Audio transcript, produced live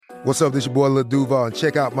What's up, this your boy Lil Duval, and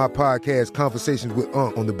check out my podcast, Conversations with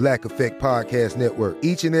Unc, on the Black Effect Podcast Network.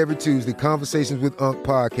 Each and every Tuesday, Conversations with Unc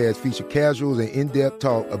podcast feature casuals and in-depth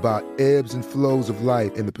talk about ebbs and flows of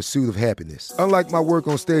life and the pursuit of happiness. Unlike my work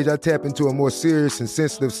on stage, I tap into a more serious and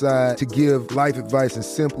sensitive side to give life advice and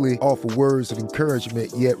simply offer words of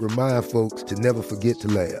encouragement, yet remind folks to never forget to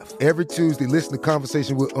laugh. Every Tuesday, listen to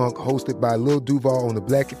Conversations with Unc, hosted by Lil Duval on the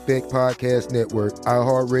Black Effect Podcast Network,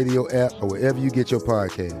 iHeartRadio app, or wherever you get your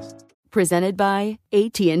podcasts. Presented by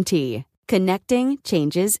AT&T. Connecting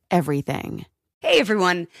changes everything. Hey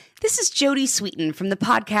everyone, this is Jodie Sweetin from the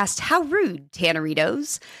podcast How Rude,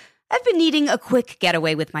 Tanneritos. I've been needing a quick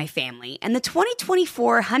getaway with my family, and the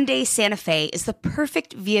 2024 Hyundai Santa Fe is the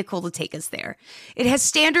perfect vehicle to take us there. It has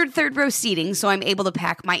standard third-row seating, so I'm able to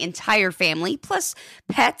pack my entire family, plus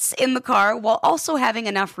pets, in the car, while also having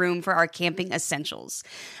enough room for our camping essentials.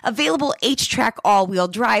 Available H-Track all-wheel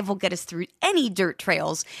drive will get us through any dirt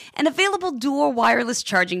trails, and available dual wireless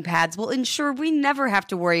charging pads will ensure we never have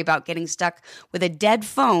to worry about getting stuck with a dead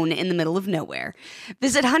phone in the middle of nowhere.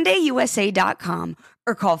 Visit HyundaiUSA.com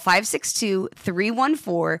or call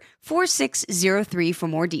 562-314-4603 for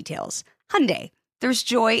more details. Hyundai, there's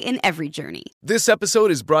joy in every journey. This episode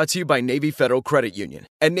is brought to you by Navy Federal Credit Union.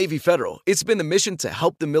 At Navy Federal, it's been the mission to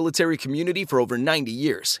help the military community for over 90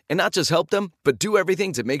 years. And not just help them, but do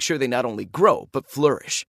everything to make sure they not only grow, but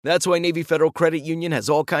flourish. That's why Navy Federal Credit Union has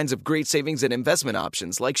all kinds of great savings and investment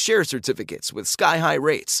options like share certificates with sky-high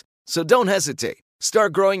rates. So don't hesitate.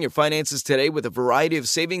 Start growing your finances today with a variety of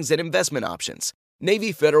savings and investment options.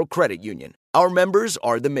 Navy Federal Credit Union. Our members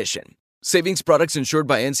are the mission. Savings products insured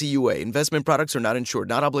by NCUA. Investment products are not insured,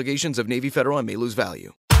 not obligations of Navy Federal and may lose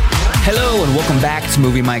value. Hello and welcome back to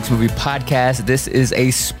Movie Mike's Movie Podcast. This is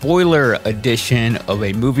a spoiler edition of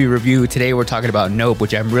a movie review. Today we're talking about Nope,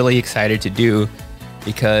 which I'm really excited to do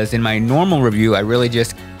because in my normal review, I really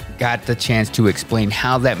just got the chance to explain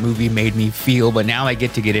how that movie made me feel, but now I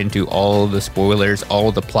get to get into all the spoilers,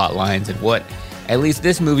 all the plot lines, and what at least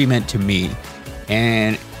this movie meant to me.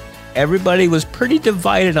 And everybody was pretty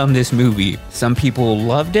divided on this movie. Some people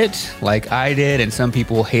loved it, like I did, and some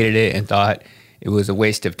people hated it and thought it was a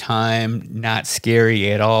waste of time, not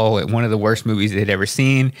scary at all, one of the worst movies they'd ever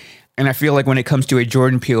seen. And I feel like when it comes to a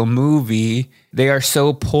Jordan Peele movie, they are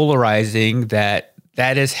so polarizing that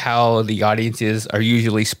is how the audiences are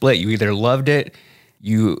usually split. You either loved it,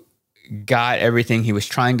 you got everything he was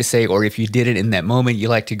trying to say, or if you did it in that moment, you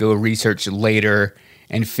like to go research later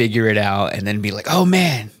and figure it out and then be like, oh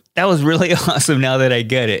man, that was really awesome now that I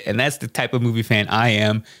get it. And that's the type of movie fan I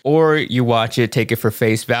am. Or you watch it, take it for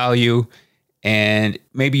face value, and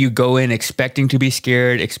maybe you go in expecting to be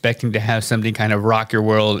scared, expecting to have something kind of rock your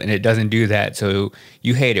world, and it doesn't do that. So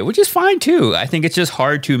you hate it, which is fine too. I think it's just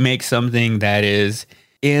hard to make something that is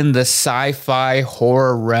in the sci-fi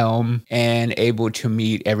horror realm and able to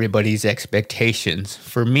meet everybody's expectations.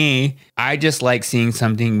 For me, I just like seeing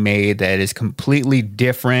something made that is completely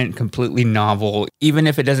different, completely novel. Even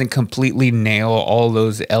if it doesn't completely nail all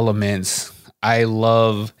those elements, I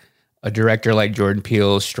love a director like Jordan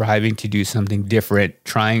Peele striving to do something different,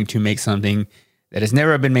 trying to make something that has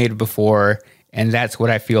never been made before. And that's what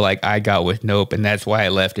I feel like I got with Nope, and that's why I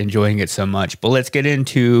left enjoying it so much. But let's get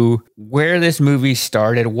into where this movie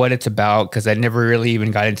started, what it's about, because I never really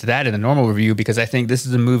even got into that in the normal review, because I think this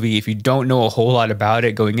is a movie, if you don't know a whole lot about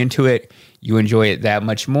it going into it, you enjoy it that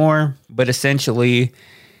much more. But essentially,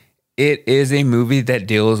 it is a movie that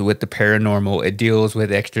deals with the paranormal. It deals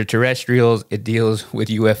with extraterrestrials. It deals with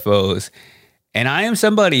UFOs. And I am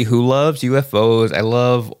somebody who loves UFOs. I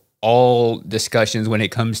love all discussions when it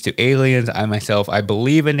comes to aliens. I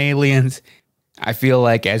believe in aliens. I feel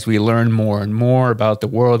like as we learn more and more about the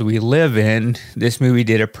world we live in, this movie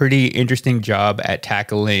did a pretty interesting job at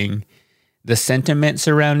tackling the sentiment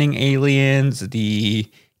surrounding aliens, the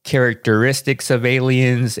characteristics of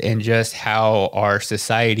aliens, and just how our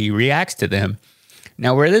society reacts to them.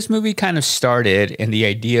 Now, where this movie kind of started and the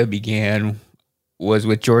idea began was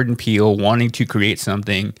with Jordan Peele wanting to create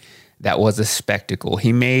something that was a spectacle.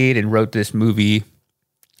 He made and wrote this movie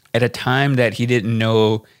at a time that he didn't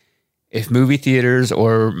know if movie theaters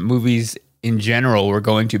or movies in general were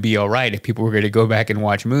going to be all right, if people were going to go back and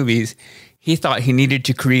watch movies. He thought he needed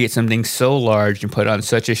to create something so large and put on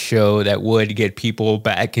such a show that would get people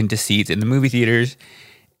back into seats in the movie theaters.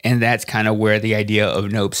 And that's kind of where the idea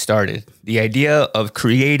of Nope started. The idea of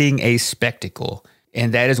creating a spectacle.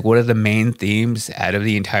 And that is one of the main themes out of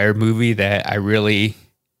the entire movie that I really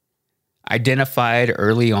identified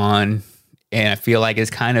early on, and I feel like it's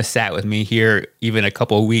kind of sat with me here even a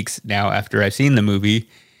couple of weeks now after I've seen the movie.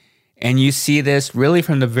 And you see this really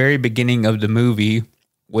from the very beginning of the movie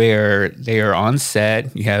where they are on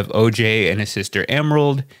set. You have OJ and his sister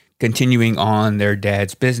Emerald continuing on their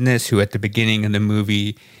dad's business, who at the beginning of the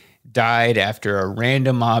movie died after a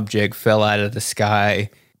random object fell out of the sky,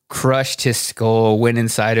 crushed his skull, went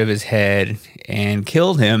inside of his head, and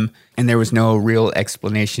killed him. And there was no real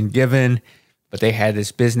explanation given. But they had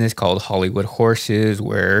this business called Hollywood Horses,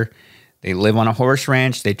 where they live on a horse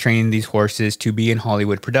ranch. They train these horses to be in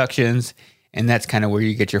Hollywood productions. And that's kind of where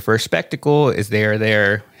you get your first spectacle, is they are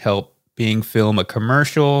there helping film a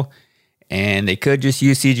commercial. And they could just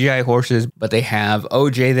use CGI horses, but they have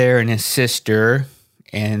OJ there and his sister,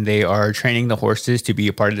 and they are training the horses to be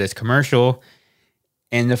a part of this commercial.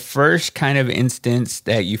 And the first kind of instance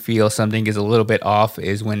that you feel something is a little bit off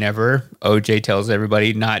is whenever OJ tells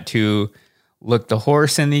everybody not to look the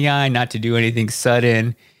horse in the eye, not to do anything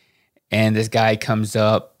sudden. And this guy comes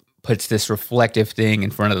up, puts this reflective thing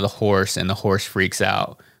in front of the horse, and the horse freaks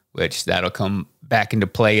out, which that'll come back into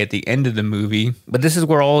play at the end of the movie. But this is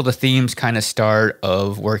where all the themes kind of start,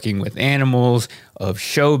 of working with animals, of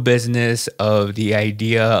show business, of the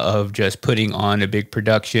idea of just putting on a big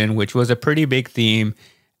production, which was a pretty big theme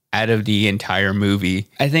out of the entire movie.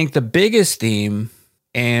 I think the biggest theme,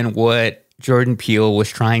 and what Jordan Peele was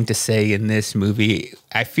trying to say in this movie,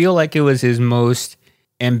 I feel like it was his most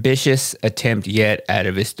ambitious attempt yet out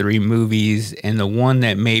of his 3 movies, and the one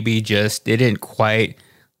that maybe just didn't quite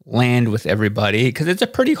land with everybody, because it's a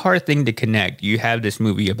pretty hard thing to connect. You have this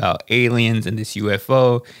movie about aliens and this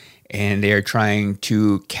UFO, and they're trying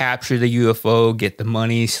to capture the UFO, get the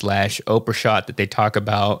money / Oprah shot that they talk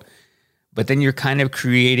about. But then you're kind of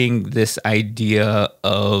creating this idea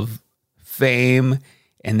of fame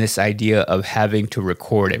and this idea of having to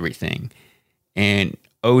record everything. And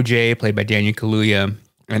OJ, played by Daniel Kaluuya,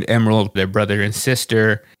 and Emerald, their brother and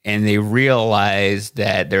sister, and they realize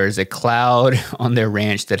that there's a cloud on their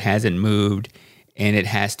ranch that hasn't moved, and it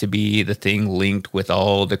has to be the thing linked with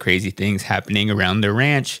all the crazy things happening around their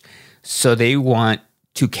ranch. So they want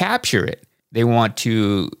to capture it. They want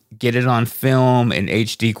to get it on film in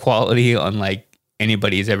HD quality, unlike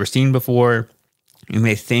anybody's ever seen before. And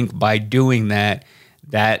they think by doing that,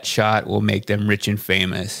 that shot will make them rich and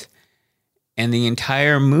famous. And the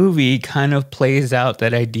entire movie kind of plays out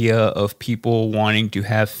that idea of people wanting to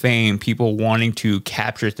have fame, people wanting to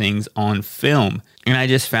capture things on film. And I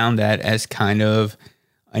just found that as kind of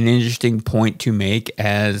an interesting point to make,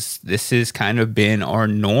 as this has kind of been our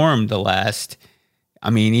norm the last,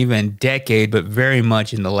 even decade, but very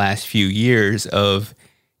much in the last few years, of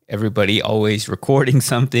everybody always recording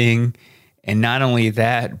something. And not only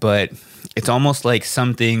that, but it's almost like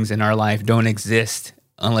some things in our life don't exist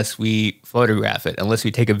unless we photograph it, unless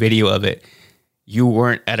we take a video of it. You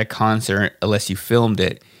weren't at a concert unless you filmed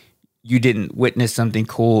it. You didn't witness something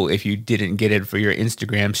cool if you didn't get it for your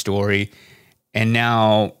Instagram story. And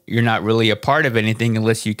now you're not really a part of anything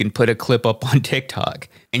unless you can put a clip up on TikTok.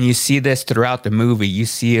 And you see this throughout the movie. You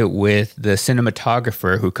see it with the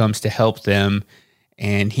cinematographer who comes to help them,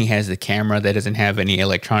 and he has the camera that doesn't have any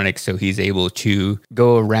electronics, so he's able to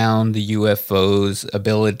go around the UFO's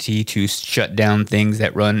ability to shut down things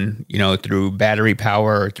that run, through battery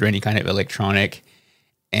power or through any kind of electronic.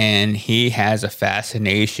 And he has a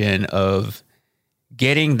fascination of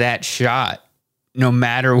getting that shot, no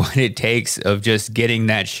matter what it takes, of just getting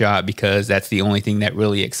that shot, because that's the only thing that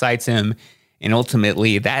really excites him. And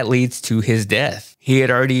ultimately, that leads to his death. He had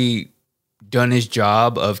already done his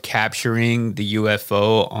job of capturing the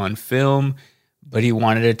UFO on film, but he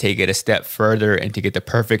wanted to take it a step further and to get the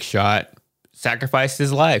perfect shot, sacrificed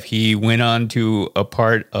his life. He went on to a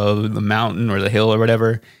part of the mountain or the hill or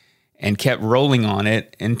whatever and kept rolling on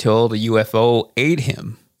it until the UFO ate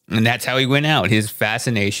him. And that's how he went out, his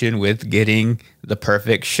fascination with getting the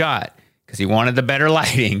perfect shot, because he wanted the better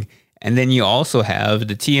lighting. And then you also have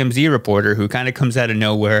the TMZ reporter who kind of comes out of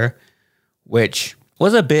nowhere, which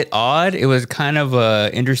was a bit odd. It was kind of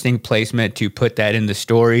an interesting placement to put that in the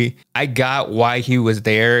story. I got why he was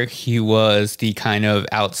there. He was the kind of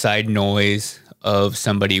outside noise of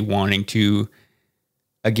somebody wanting to,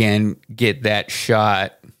 again, get that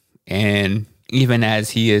shot. And even as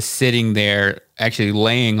he is sitting there, actually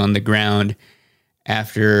laying on the ground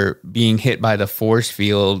after being hit by the force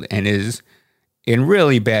field and is in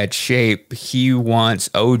really bad shape, he wants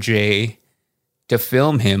OJ to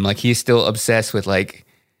film him. Like, he's still obsessed with, like,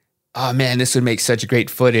 oh man, this would make such great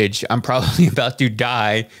footage. I'm probably about to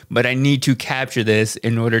die, but I need to capture this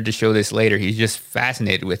in order to show this later. He's just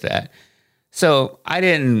fascinated with that. So I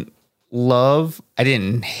didn't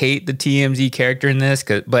hate the TMZ character in this,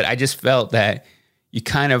 but I just felt that you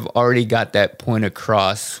kind of already got that point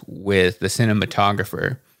across with the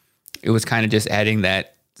cinematographer. It was kind of just adding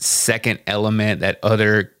that second element, that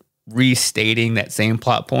other restating that same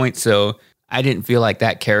plot point. So I didn't feel like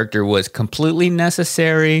that character was completely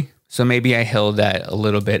necessary. So maybe I held that a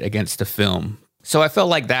little bit against the film. So I felt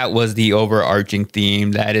like that was the overarching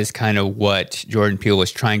theme. That is kind of what Jordan Peele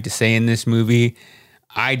was trying to say in this movie.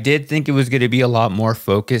 I did think it was going to be a lot more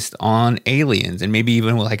focused on aliens and maybe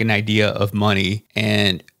even with like an idea of money.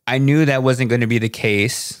 And I knew that wasn't going to be the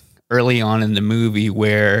case early on in the movie,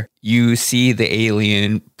 where you see the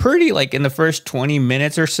alien pretty like in the first 20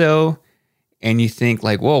 minutes or so. And you think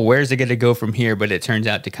like, whoa, where's it going to go from here? But it turns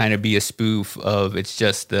out to kind of be a spoof of it's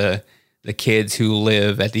just the kids who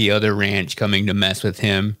live at the other ranch coming to mess with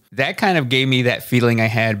him. That kind of gave me that feeling I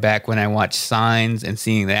had back when I watched Signs and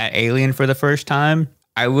seeing that alien for the first time.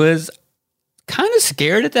 I was kind of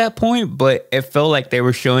scared at that point, but it felt like they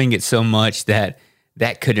were showing it so much that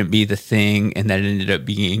that couldn't be the thing, and that ended up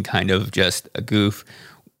being kind of just a goof.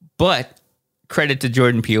 But credit to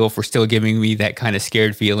Jordan Peele for still giving me that kind of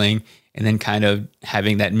scared feeling, and then kind of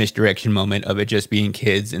having that misdirection moment of it just being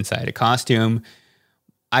kids inside a costume.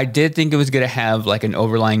 I did think it was going to have like an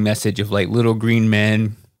overlying message of like little green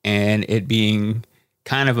men, and it being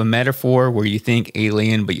kind of a metaphor where you think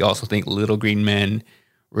alien, but you also think little green men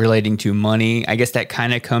relating to money. I guess that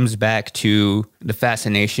kind of comes back to the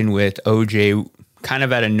fascination with OJ kind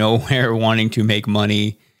of out of nowhere wanting to make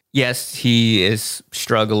money. Yes, he is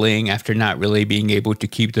struggling after not really being able to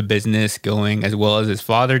keep the business going as well as his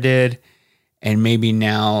father did. And maybe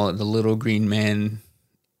now the little green men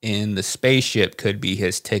in the spaceship could be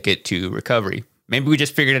his ticket to recovery. Maybe we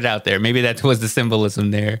just figured it out there. Maybe that was the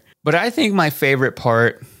symbolism there. But I think my favorite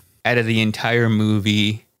part out of the entire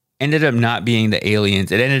movie ended up not being the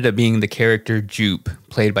aliens. It ended up being the character Jupe,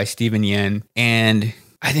 played by Steven Yeun. And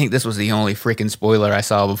I think this was the only freaking spoiler I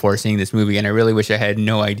saw before seeing this movie, and I really wish I had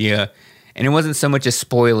no idea. And it wasn't so much a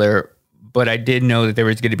spoiler, but I did know that there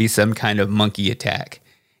was going to be some kind of monkey attack.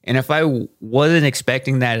 And if I wasn't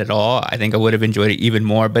expecting that at all, I think I would have enjoyed it even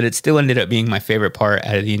more, but it still ended up being my favorite part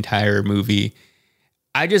out of the entire movie.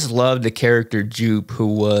 I just loved the character Jupe, who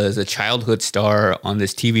was a childhood star on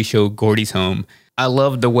this TV show, Gordy's Home. I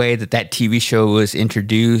loved the way that that TV show was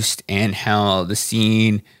introduced and how the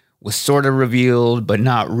scene was sort of revealed, but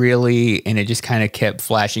not really. And it just kind of kept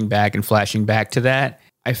flashing back to that.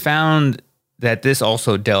 I found that this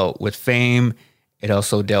also dealt with fame. It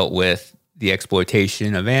also dealt with the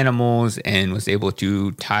exploitation of animals and was able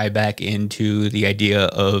to tie back into the idea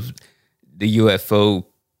of the UFO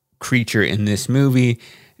creature in this movie.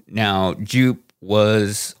 Now, Jupe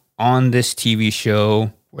was on this TV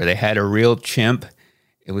show where they had a real chimp.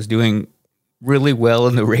 It was doing really well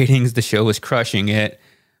in the ratings. The show was crushing it.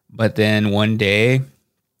 But then one day,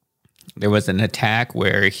 there was an attack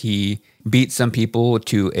where he beat some people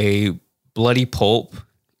to a bloody pulp.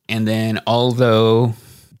 And then although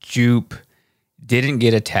Jupe didn't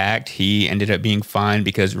get attacked, he ended up being fine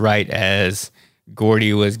because right as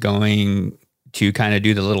Gordy was going to kind of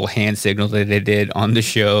do the little hand signal that they did on the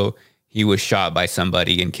show, he was shot by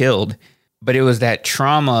somebody and killed. But it was that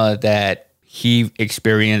trauma that he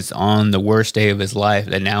experienced on the worst day of his life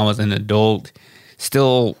that now as an adult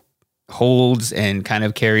still holds and kind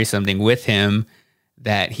of carries something with him,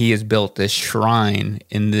 that he has built this shrine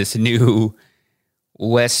in this new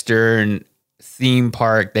Western theme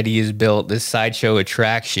park that he has built, this sideshow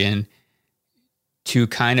attraction, to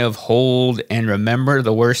kind of hold and remember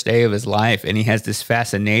the worst day of his life. And he has this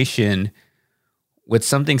fascination with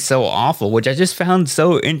something so awful, which I just found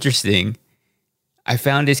so interesting. I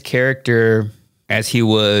found his character, as he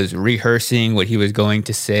was rehearsing what he was going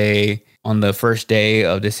to say on the first day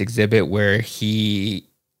of this exhibit, where you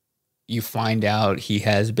find out he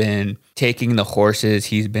has been taking the horses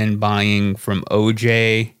he's been buying from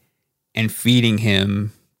OJ and feeding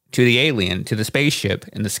him to the alien, to the spaceship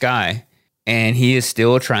in the sky. And he is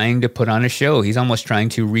still trying to put on a show. He's almost trying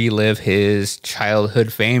to relive his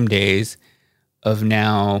childhood fame days of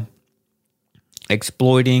now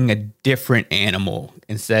exploiting a different animal.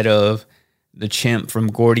 Instead of the chimp from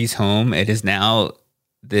Gordy's Home, it is now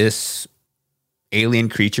this alien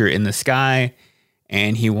creature in the sky,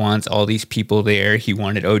 and he wants all these people there. He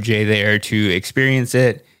wanted OJ there to experience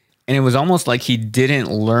it. And it was almost like he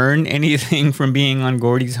didn't learn anything from being on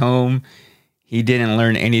Gordy's Home. He didn't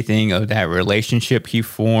learn anything of that relationship he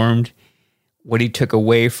formed. What he took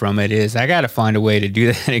away from it is, I got to find a way to do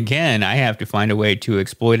that again. I have to find a way to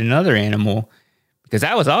exploit another animal, because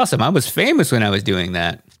that was awesome. I was famous when I was doing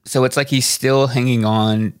that. So it's like he's still hanging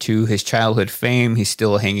on to his childhood fame. He's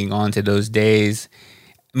still hanging on to those days.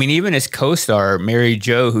 I mean, even his co-star, Mary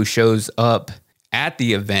Jo, who shows up at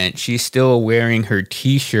the event, she's still wearing her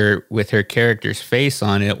T-shirt with her character's face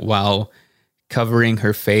on it while covering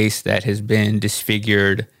her face that has been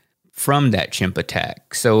disfigured from that chimp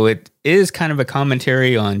attack. So it is kind of a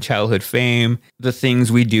commentary on childhood fame, the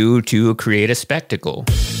things we do to create a spectacle.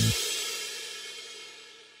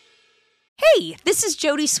 Hey, this is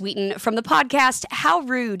Jodie Sweetin from the podcast How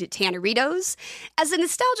Rude, Tanneritos. As a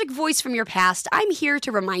nostalgic voice from your past, I'm here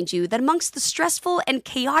to remind you that amongst the stressful and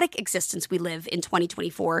chaotic existence we live in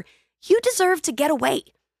 2024, you deserve to get away.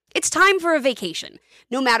 It's time for a vacation,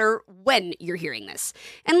 no matter when you're hearing this.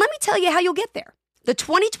 And let me tell you how you'll get there. The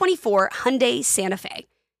 2024 Hyundai Santa Fe.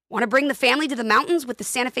 Want to bring the family to the mountains with the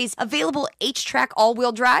Santa Fe's available H-Track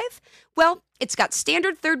all-wheel drive? Well, it's got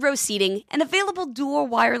standard third-row seating and available dual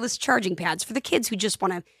wireless charging pads for the kids who just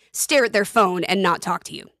want to stare at their phone and not talk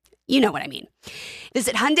to you. You know what I mean.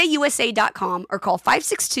 Visit HyundaiUSA.com or call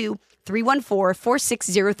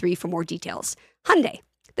 562-314-4603 for more details. Hyundai,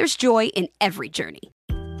 there's joy in every journey.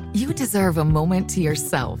 You deserve a moment to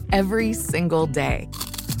yourself every single day.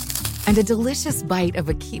 And a delicious bite of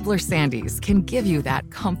a Keebler Sandies can give you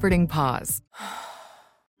that comforting pause.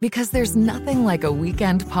 Because there's nothing like a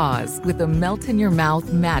weekend pause with the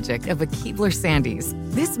melt-in-your-mouth magic of a Keebler Sandies.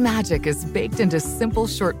 This magic is baked into simple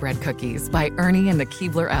shortbread cookies by Ernie and the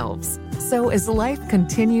Keebler Elves. So as life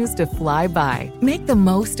continues to fly by, make the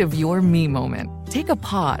most of your me moment. Take a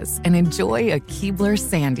pause and enjoy a Keebler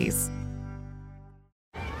Sandies.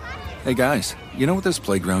 Hey guys, you know what this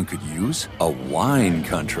playground could use? A wine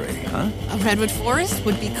country, huh? A redwood forest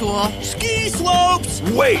would be cool. Ski slopes!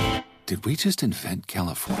 Wait! Did we just invent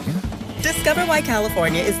California? Discover why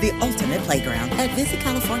California is the ultimate playground at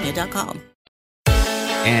visitcalifornia.com.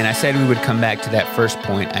 And I said we would come back to that first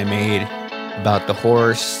point I made about the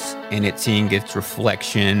horse and it seeing its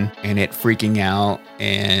reflection and it freaking out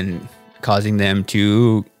and causing them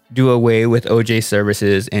to do away with OJ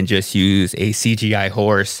services and just use a CGI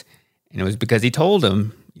horse. And it was because he told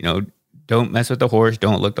them, don't mess with the horse,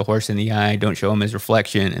 don't look the horse in the eye, don't show him his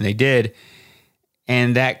reflection. And they did.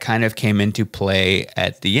 And that kind of came into play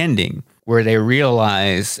at the ending, where they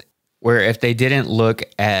realize where if they didn't look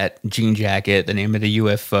at Jean Jacket, the name of the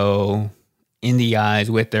UFO, in the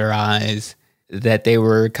eyes with their eyes, that they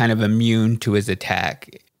were kind of immune to his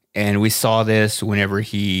attack. And we saw this whenever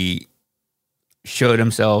he showed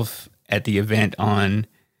himself at the event on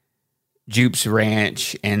Jupe's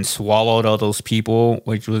ranch and swallowed all those people,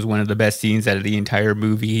 which was one of the best scenes out of the entire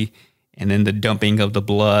movie. And then the dumping of the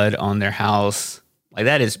blood on their house. Like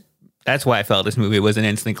that's why I felt this movie was an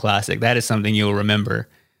instant classic. That is something you'll remember.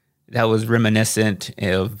 That was reminiscent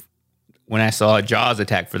of when I saw Jaws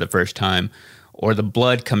attack for the first time, or the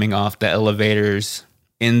blood coming off the elevators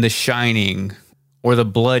in The Shining, or the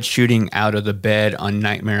blood shooting out of the bed on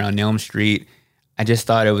Nightmare on Elm Street. I just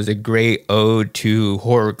thought it was a great ode to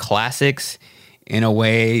horror classics in a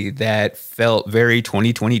way that felt very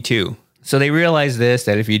 2022. So they realized this,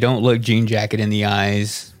 that if you don't look Jean Jacket in the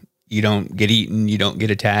eyes, you don't get eaten, you don't get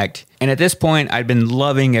attacked. And at this point, I'd been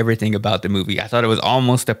loving everything about the movie. I thought it was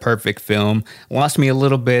almost a perfect film. Lost me a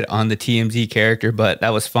little bit on the TMZ character, but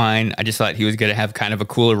that was fine. I just thought he was going to have kind of a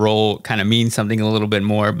cooler role, kind of mean something a little bit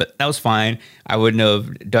more, but that was fine. I wouldn't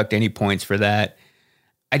have ducked any points for that.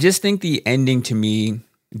 I just think the ending to me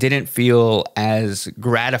didn't feel as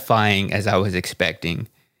gratifying as I was expecting.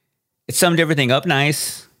 It summed everything up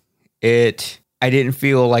nice. I didn't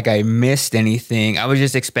feel like I missed anything. I was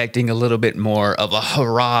just expecting a little bit more of a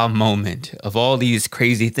hurrah moment of all these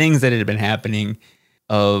crazy things that had been happening,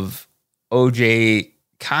 of OJ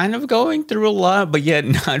kind of going through a lot, but yet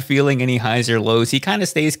not feeling any highs or lows. He kind of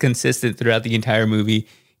stays consistent throughout the entire movie.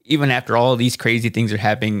 Even after all these crazy things are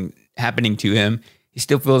happening to him, he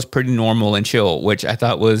still feels pretty normal and chill, which I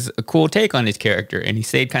thought was a cool take on his character. And he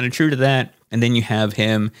stayed kind of true to that. And then you have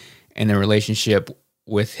him and the relationship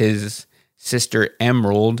with his sister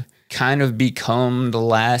Emerald kind of become the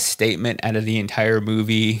last statement out of the entire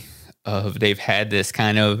movie, of they've had this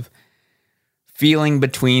kind of feeling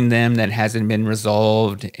between them that hasn't been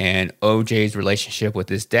resolved, and OJ's relationship with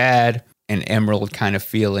his dad and Emerald kind of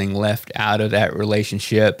feeling left out of that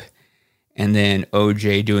relationship. And then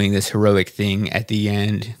OJ doing this heroic thing at the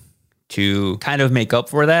end to kind of make up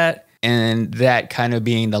for that. And that kind of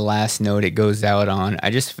being the last note it goes out on. I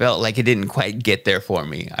just felt like it didn't quite get there for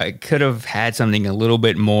me. I could have had something a little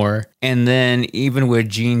bit more. And then even with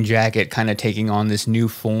Jean Jacket kind of taking on this new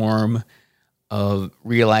form of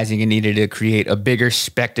realizing it needed to create a bigger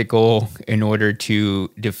spectacle in order to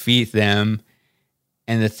defeat them.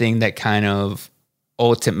 And the thing that kind of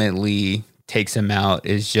ultimately takes him out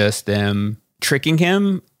is just them tricking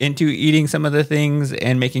him into eating some of the things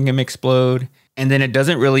and making him explode. And then it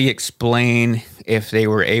doesn't really explain if they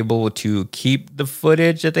were able to keep the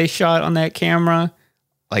footage that they shot on that camera.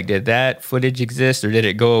 Like, did that footage exist, or did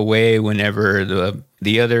it go away whenever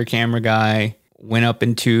the other camera guy went up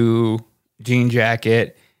into Jean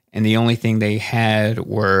Jacket and the only thing they had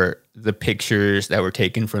were the pictures that were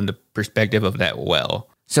taken from the perspective of that well?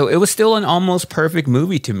 So it was still an almost perfect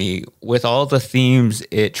movie to me, with all the themes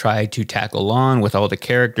it tried to tackle on, with all the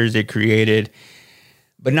characters it created.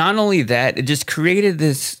 But not only that, it just created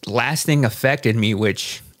this lasting effect in me,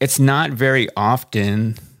 which it's not very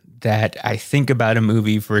often that I think about a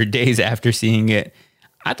movie for days after seeing it.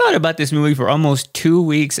 I thought about this movie for almost 2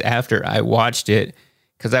 weeks after I watched it,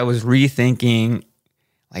 because I was rethinking,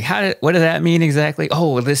 like, what did that mean exactly?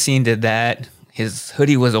 Oh, well, this scene did that. His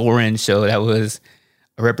hoodie was orange, so that was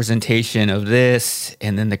a representation of this.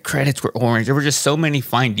 And then the credits were orange. There were just so many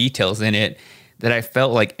fine details in it that I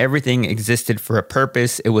felt like everything existed for a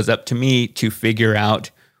purpose. It was up to me to figure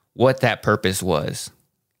out what that purpose was.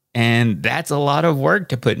 And that's a lot of work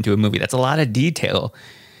to put into a movie. That's a lot of detail.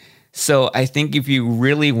 So I think if you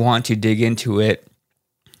really want to dig into it,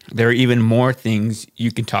 there are even more things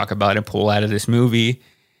you can talk about and pull out of this movie.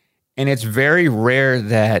 And it's very rare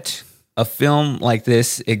that a film like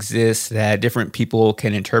this exists that different people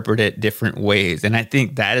can interpret it different ways. And I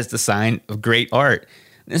think that is the sign of great art.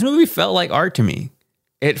 This movie felt like art to me.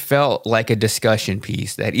 It felt like a discussion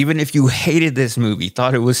piece that even if you hated this movie,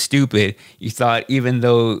 thought it was stupid, you thought even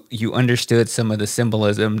though you understood some of the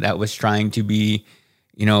symbolism that was trying to be,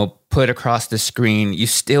 put across the screen, you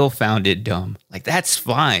still found it dumb. Like, that's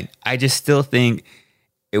fine. I just still think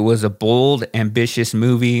it was a bold, ambitious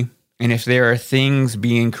movie. And if there are things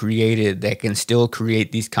being created that can still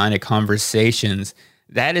create these kind of conversations,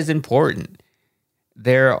 that is important.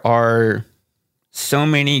 There are so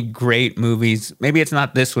many great movies. Maybe it's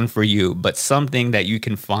not this one for you, but something that you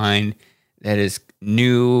can find that is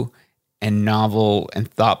new and novel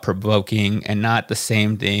and thought-provoking and not the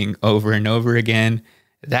same thing over and over again.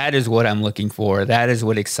 That is what I'm looking for. That is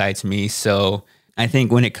what excites me. So I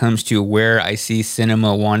think when it comes to where I see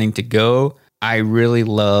cinema wanting to go, I really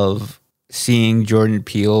love seeing Jordan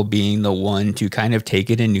Peele being the one to kind of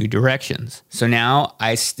take it in new directions. So now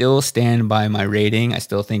I still stand by my rating. I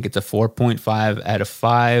still think it's a 4.5 out of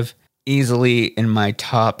 5. Easily in my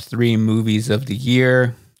top 3 movies of the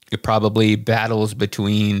year. It probably battles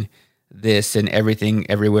between this and Everything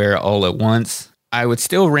Everywhere All at Once. I would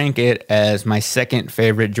still rank it as my second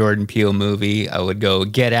favorite Jordan Peele movie. I would go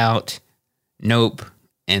Get Out, Nope,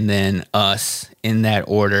 and then Us in that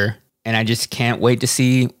order. And I just can't wait to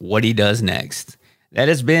see what he does next. That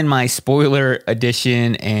has been my spoiler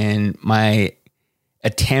edition and my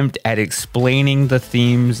attempt at explaining the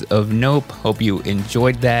themes of Nope. Hope you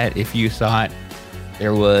enjoyed that. If you thought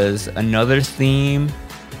there was another theme,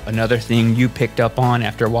 another thing you picked up on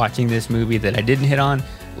after watching this movie that I didn't hit on,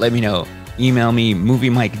 let me know. Email me,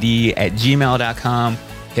 moviemiked@gmail.com.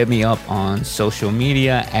 Hit me up on social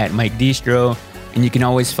media @MikeDistro. And you can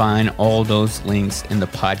always find all those links in the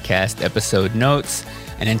podcast episode notes.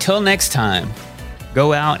 And until next time,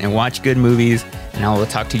 go out and watch good movies, and I will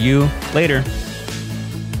talk to you later.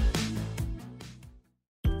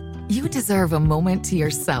 You deserve a moment to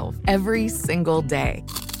yourself every single day.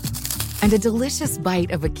 And a delicious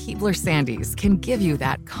bite of a Keebler Sandies can give you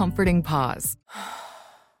that comforting pause.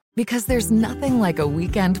 Because there's nothing like a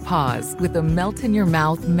weekend pause with the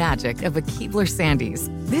melt-in-your-mouth magic of a Keebler Sandies.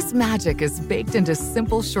 This magic is baked into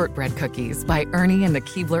simple shortbread cookies by Ernie and the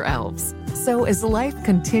Keebler Elves. So as life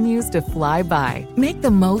continues to fly by, make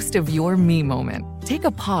the most of your me moment. Take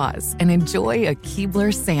a pause and enjoy a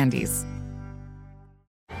Keebler Sandies.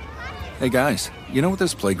 Hey guys, you know what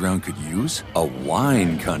this playground could use? A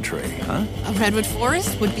wine country, huh? A redwood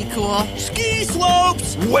forest would be cool. Ski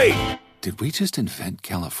slopes! Wait! Did we just invent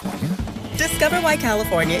California? Discover why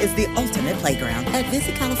California is the ultimate playground at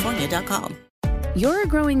visitcalifornia.com. You're a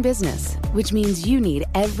growing business, which means you need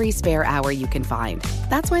every spare hour you can find.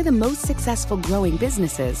 That's why the most successful growing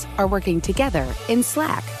businesses are working together in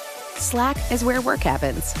Slack. Slack is where work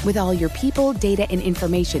happens, with all your people, data, and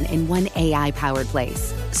information in one AI-powered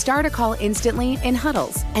place. Start a call instantly in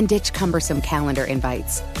huddles and ditch cumbersome calendar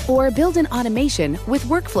invites. Or build an automation with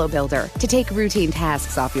Workflow Builder to take routine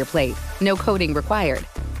tasks off your plate. No coding required.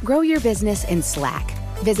 Grow your business in Slack.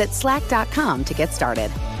 Visit slack.com to get started.